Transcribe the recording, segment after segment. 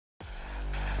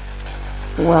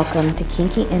Welcome to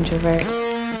Kinky Introverts,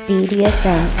 BDSM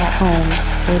at Home,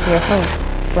 with your host,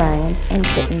 Brian and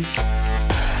Kitten.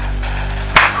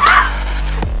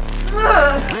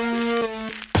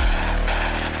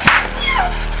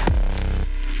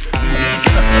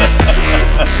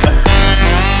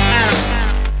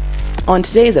 On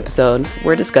today's episode,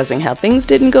 we're discussing how things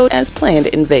didn't go as planned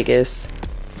in Vegas.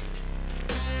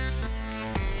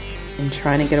 I'm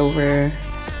trying to get over...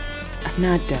 I'm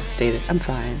not devastated. I'm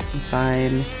fine.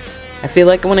 I feel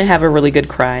like I want to have a really good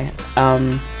cry.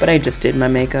 But I just did my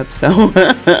makeup, so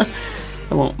I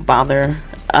won't bother.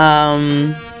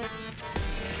 But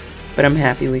I'm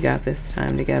happy we got this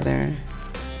time together.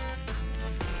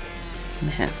 I'm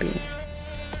happy.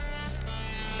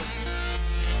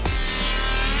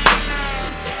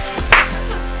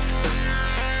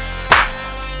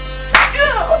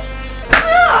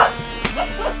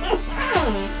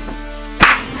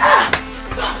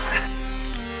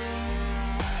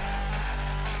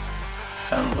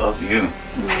 I love you.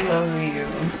 Love you,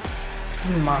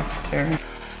 monster.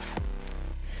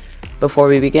 Before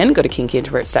we begin, go to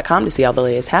kinkyintroverts.com to see all the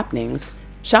latest happenings.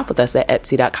 Shop with us at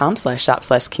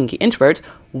etsy.com/shop/kinkyintroverts.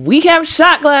 We have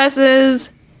shot glasses.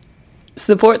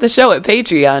 Support the show at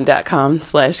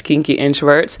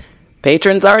patreon.com/kinkyintroverts.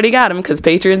 Patrons already got them because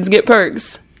patrons get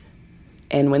perks.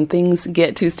 And when things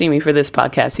get too steamy for this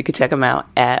podcast, you can check them out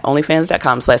at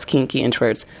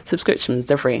onlyfans.com/kinkyintroverts.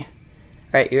 Subscriptions are free. All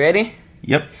right, you ready?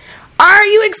 Yep. Are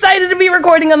you excited to be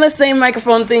recording on the same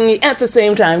microphone thingy at the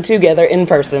same time together in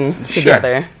person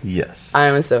together? Sure. Yes.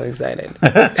 I'm so excited.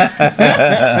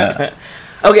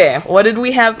 Okay, what did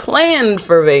we have planned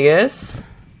for Vegas?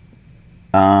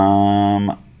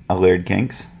 A Laird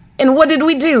Kinks. And what did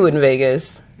we do in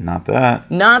Vegas? Not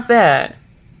that. Not that.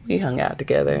 We hung out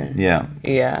together. Yeah.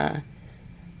 Yeah.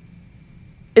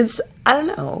 I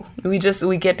don't know. We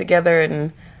get together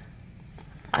and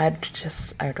I'd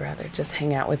rather just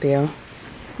hang out with you.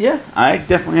 Yeah, I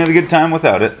definitely had a good time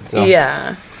without it. So.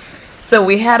 Yeah. So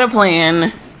we had a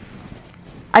plan.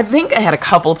 I think I had a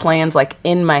couple plans, like,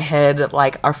 in my head,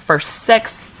 like, our first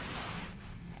sex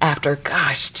after,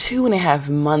 2.5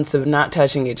 months of not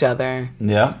touching each other.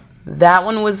 Yeah. That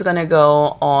one was going to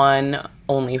go on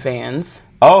OnlyFans.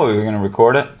 Oh, you were going to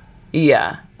record it?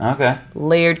 Yeah. Okay.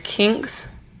 Laird Kinks.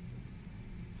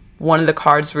 One of the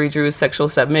cards we drew is sexual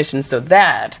submission, so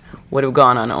that would have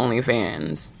gone on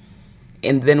OnlyFans.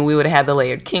 And then we would have had the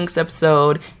Laird Kinks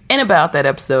episode, and about that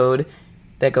episode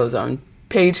that goes on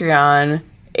Patreon,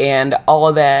 and all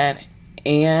of that.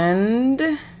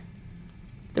 And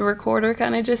the recorder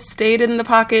kind of just stayed in the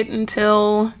pocket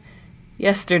until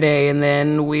yesterday, and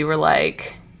then we were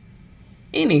like,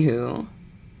 anywho.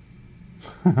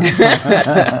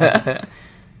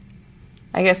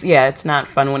 I guess, yeah, it's not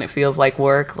fun when it feels like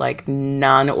work, like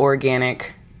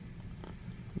non-organic.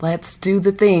 Let's do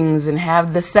the things and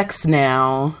have the sex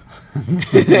now.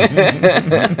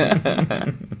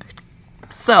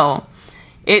 So,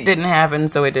 it didn't happen,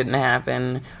 so it didn't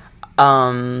happen.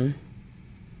 The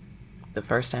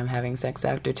first time having sex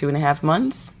after 2.5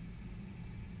 months.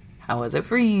 How was it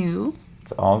for you?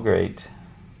 It's all great.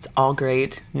 It's all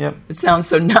great. Yep. It sounds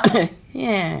so not...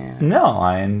 Yeah.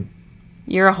 No,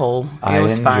 You're a hole. I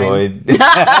was enjoyed. fine.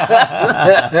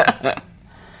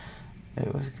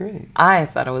 It was great. I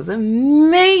thought it was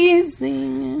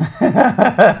amazing.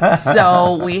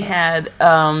 So we had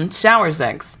shower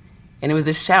sex. And it was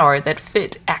a shower that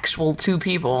fit actual 2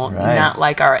 people. Right. Not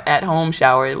like our at-home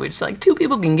shower, which, like, 2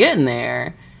 people can get in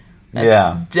there. That's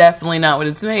Yeah. definitely not what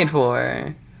it's made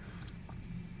for.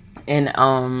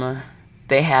 And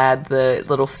they had the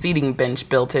little seating bench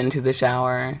built into the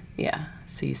shower. Yeah.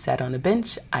 So you sat on the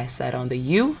bench, I sat on the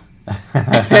U.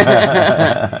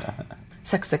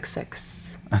 Sex.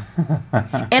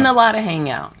 And a lot of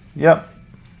hangout. Yep.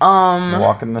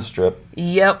 Walking the strip.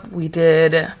 Yep, we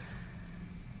did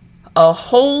a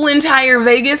whole entire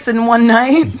Vegas in one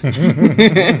night.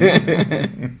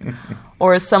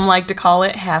 Or as some like to call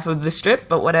it, half of the strip,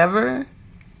 but whatever.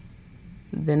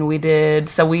 Then we did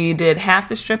half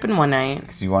the strip in one night.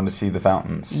 Because you wanted to see the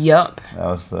fountains. Yep. That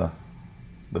was the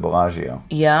Bellagio.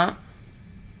 Yeah.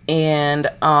 And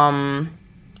my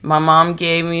mom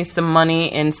gave me some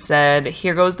money and said,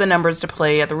 here goes the numbers to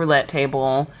play at the roulette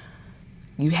table.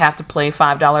 You have to play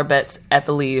 $5 bets at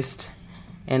the least.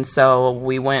 And so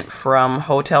we went from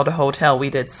hotel to hotel. We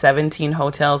did 17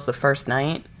 hotels the first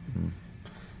night.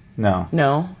 No,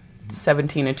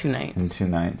 17 in 2 nights. in 2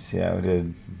 nights. Yeah, we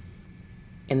did.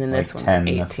 And then this like one's 10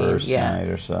 18. the first Yeah. night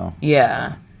or so.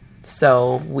 Yeah.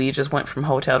 So we just went from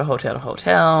hotel to hotel to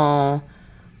hotel.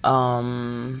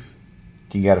 Do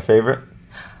you got a favorite?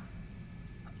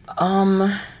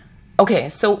 Okay,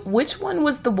 so which one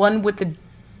was the one with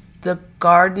the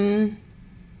garden?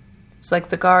 It's like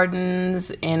the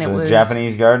gardens, and it was... The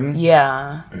Japanese garden?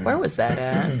 Yeah. Where was that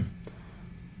at?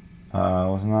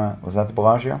 Was that the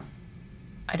Bellagio?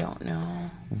 I don't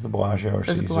know. It was the Bellagio or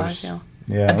Caesars? Bellagio?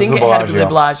 Yeah, I think it had to be the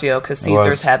Bellagio because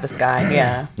Caesars had the sky.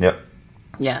 Yeah. Yep.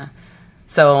 Yeah.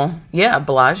 So, yeah,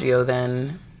 Bellagio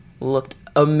then looked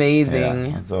amazing.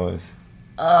 Yeah, it's always...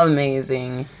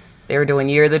 Amazing. They were doing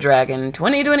Year of the Dragon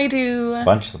 2022. A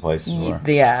bunch of the places were.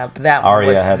 Yeah, that one Aria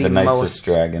was had the the nicest most...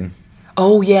 dragon.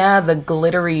 Oh, yeah, the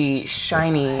glittery,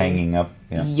 shiny... It's hanging up.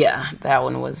 Yeah. Yeah, that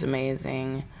one was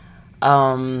amazing.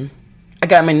 I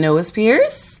got my nose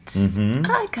pierced. Mm-hmm.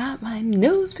 I got my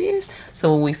nose pierced.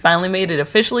 So we finally made it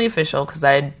officially official because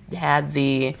I had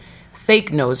the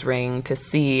fake nose ring to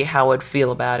see how I'd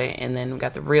feel about it, and then we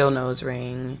got the real nose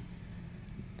ring.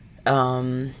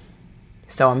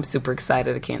 So I'm super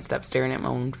excited. I can't stop staring at my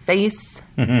own face.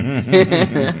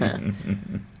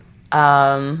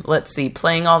 Let's see.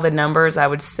 Playing all the numbers, I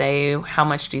would say, how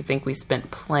much do you think we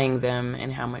spent playing them,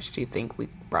 and how much do you think we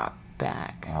brought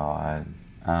back? Oh, I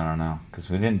don't know. Because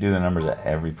we didn't do the numbers at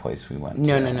every place we went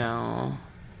to. No.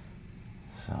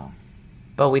 So.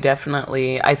 But we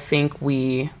definitely, I think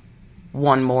we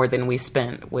won more than we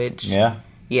spent, which... Yeah.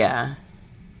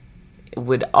 It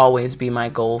would always be my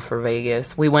goal for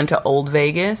Vegas. We went to Old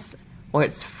Vegas, where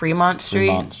it's Fremont Street.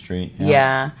 Fremont Street,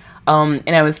 yeah. And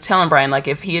I was telling Brian, like,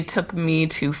 if he had took me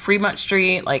to Fremont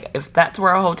Street, like, if that's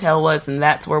where our hotel was and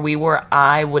that's where we were,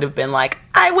 I would have been like,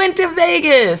 I went to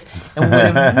Vegas! And would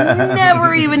have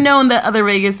never even known that other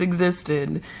Vegas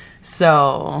existed.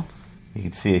 So... You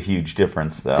can see a huge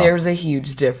difference, though. There's a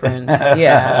huge difference,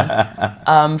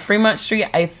 yeah. Fremont Street,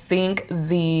 I think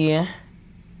the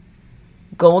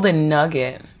Golden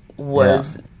Nugget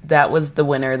was the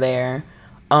winner there.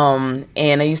 And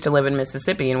I used to live in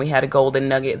Mississippi, and we had a Golden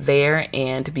Nugget there.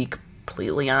 And to be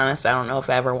completely honest, I don't know if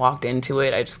I ever walked into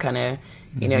it. I just kind of,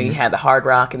 you had the Hard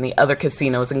Rock and the other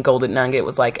casinos, and Golden Nugget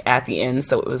was like at the end,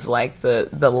 so it was like the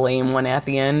lame one at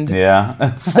the end.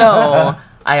 Yeah. So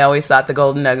I always thought the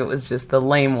Golden Nugget was just the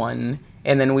lame one.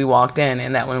 And then we walked in,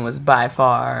 and that one was by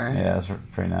far... Yeah, it was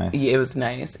pretty nice. It was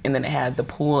nice. And then it had the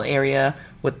pool area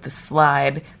with the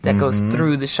slide that goes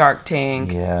through the shark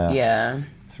tank. Yeah. Yeah.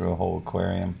 Through a whole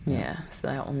aquarium. Yeah, so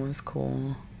that one was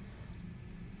cool.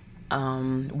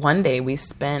 One day we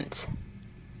spent,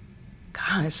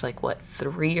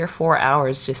 3 or 4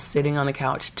 hours just sitting on the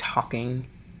couch talking.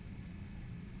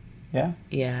 Yeah?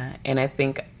 Yeah, and I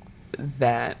think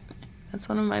that's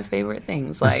one of my favorite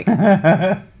things. Like...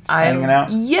 Hanging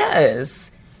out? Yes.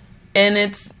 And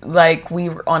it's like we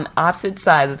were on opposite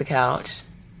sides of the couch,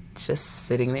 just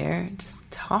sitting there, just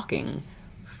talking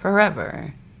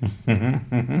forever.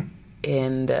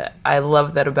 And I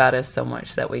love that about us so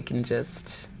much, that we can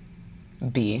just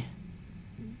be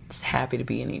just happy to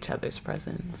be in each other's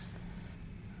presence.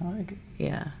 I like it.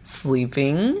 Yeah.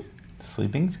 Sleeping.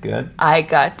 Sleeping's good. I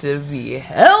got to be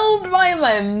held by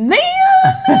my man.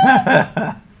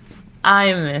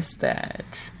 I miss that.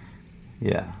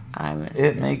 Yeah. I miss it.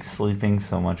 It makes sleeping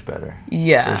so much better.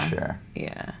 Yeah. For sure.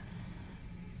 Yeah.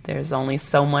 There's only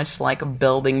so much like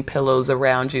building pillows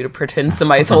around you to pretend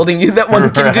somebody's holding you that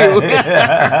one can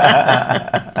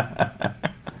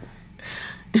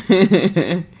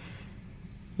do.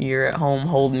 You're at home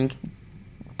holding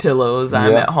pillows.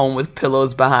 I'm at home with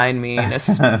pillows behind me in a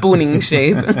spooning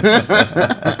shape.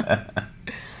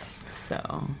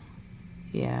 So,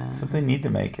 yeah. That's what they need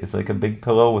to make. It's like a big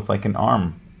pillow with like an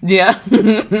arm. Yeah.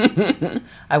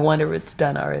 I wonder if it's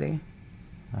done already.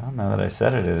 Well, now that I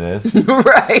said it, it is.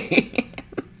 Right.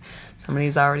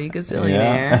 Somebody's already a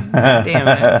gazillionaire. Yeah. Damn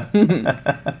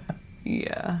it.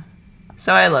 Yeah.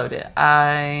 So I loved it.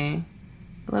 I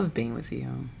love being with you.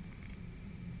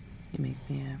 You make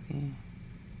me happy.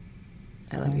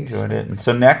 I love you. Enjoyed it. And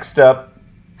so next up,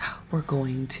 we're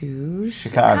going to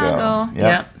Chicago.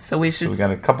 Yep. So we got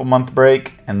a couple month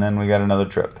break, and then we got another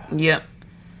trip. Yep.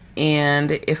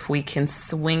 And if we can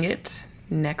swing it,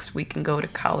 next we can go to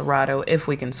Colorado, if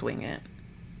we can swing it.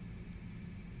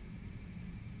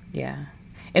 Yeah.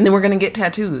 And then we're going to get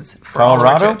tattoos for Colorado?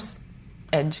 all our trips.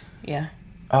 Edge, yeah.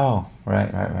 Oh,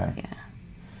 right. Yeah.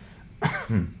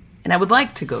 And I would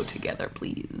like to go together,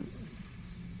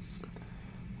 please.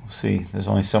 We'll see. There's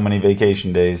only so many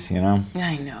vacation days, you know?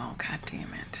 I know. God damn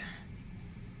it.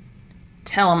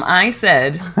 Tell them I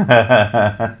said.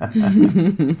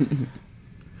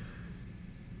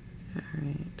 All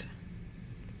right.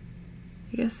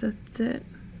 I guess that's it.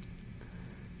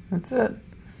 That's it.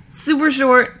 Super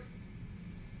short.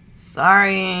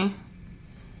 Sorry.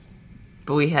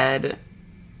 But we had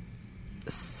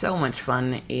so much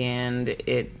fun, and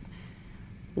it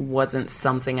wasn't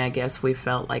something I guess we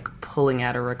felt like pulling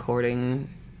out a recording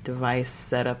device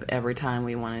set up every time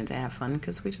we wanted to have fun,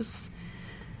 because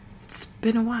it's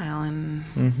been a while and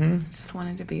just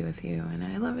wanted to be with you, and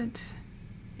I love it.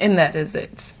 And that is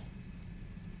it.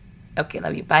 Okay,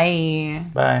 love you. Bye.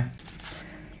 Bye.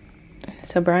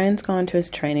 So Brian's gone to his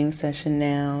training session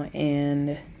now,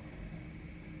 and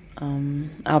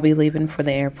I'll be leaving for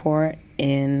the airport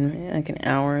in like an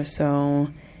hour or so,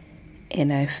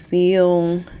 and I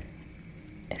feel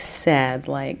sad,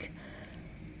 like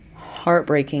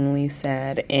heartbreakingly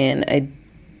sad, and I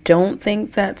don't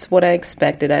think that's what I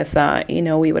expected. I thought,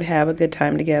 we would have a good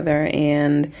time together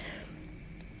and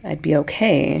I'd be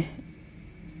okay.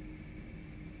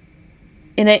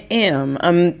 And I am.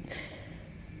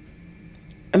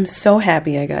 I'm so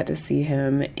happy I got to see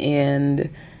him, and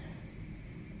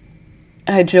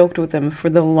I joked with him for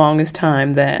the longest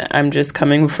time that I'm just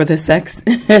coming for the sex.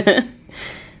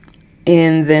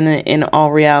 And then in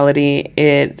all reality,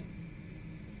 it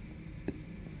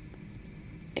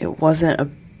wasn't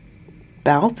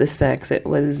about the sex. It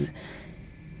was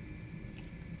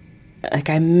like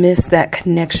I miss that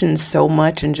connection so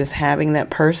much, and just having that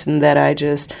person that I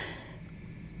just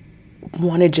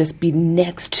want to just be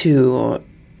next to.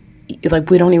 Like,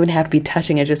 we don't even have to be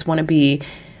touching. I just want to be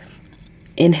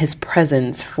in his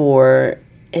presence for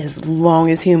as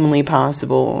long as humanly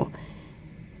possible.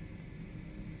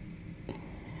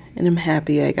 And I'm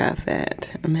happy I got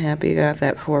that. I'm happy I got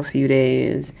that for a few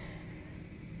days.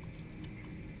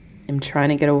 I'm trying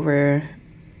to get over.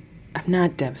 I'm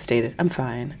not devastated. I'm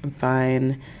fine.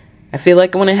 I feel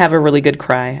like I want to have a really good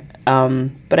cry.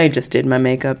 But I just did my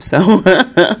makeup, so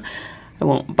I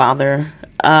won't bother.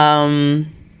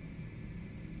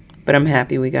 But I'm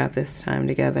happy we got this time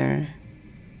together.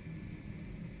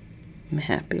 I'm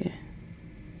happy.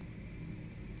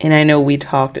 And I know we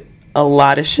talked a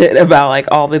lot of shit about like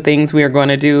all the things we were going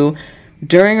to do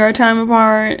during our time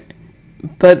apart.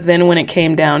 But then when it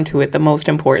came down to it, the most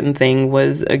important thing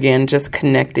was, again, just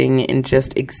connecting and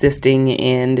just existing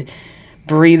and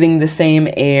breathing the same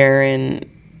air and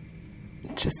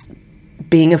just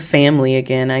being a family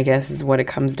again, I guess, is what it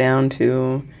comes down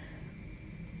to.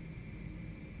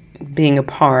 Being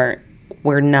apart,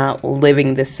 we're not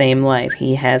living the same life.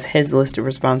 He has his list of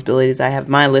responsibilities. I have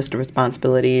my list of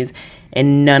responsibilities,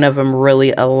 and none of them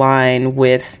really align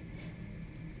with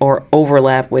or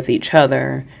overlap with each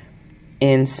other.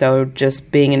 And so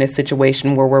just being in a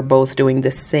situation where we're both doing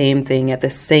the same thing at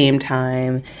the same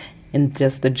time, and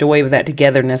just the joy of that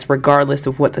togetherness, regardless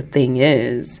of what the thing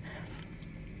is,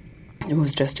 it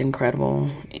was just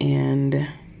incredible. And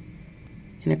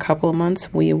in a couple of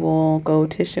months, we will go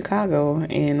to Chicago,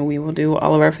 and we will do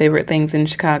all of our favorite things in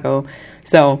Chicago.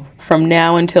 So from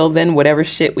now until then, whatever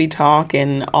shit we talk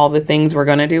and all the things we're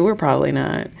going to do, we're probably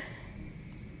not.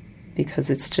 Because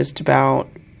it's just about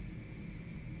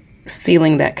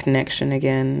feeling that connection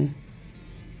again.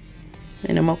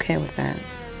 And I'm okay with that.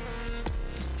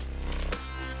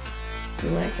 You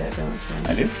like that, don't you?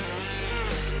 I do.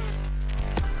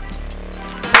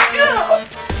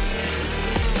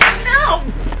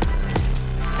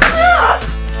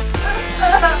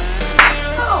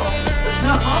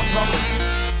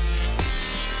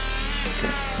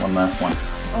 Okay, one last one.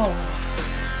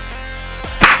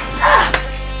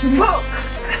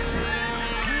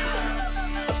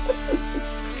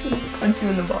 Punch you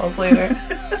in the balls later.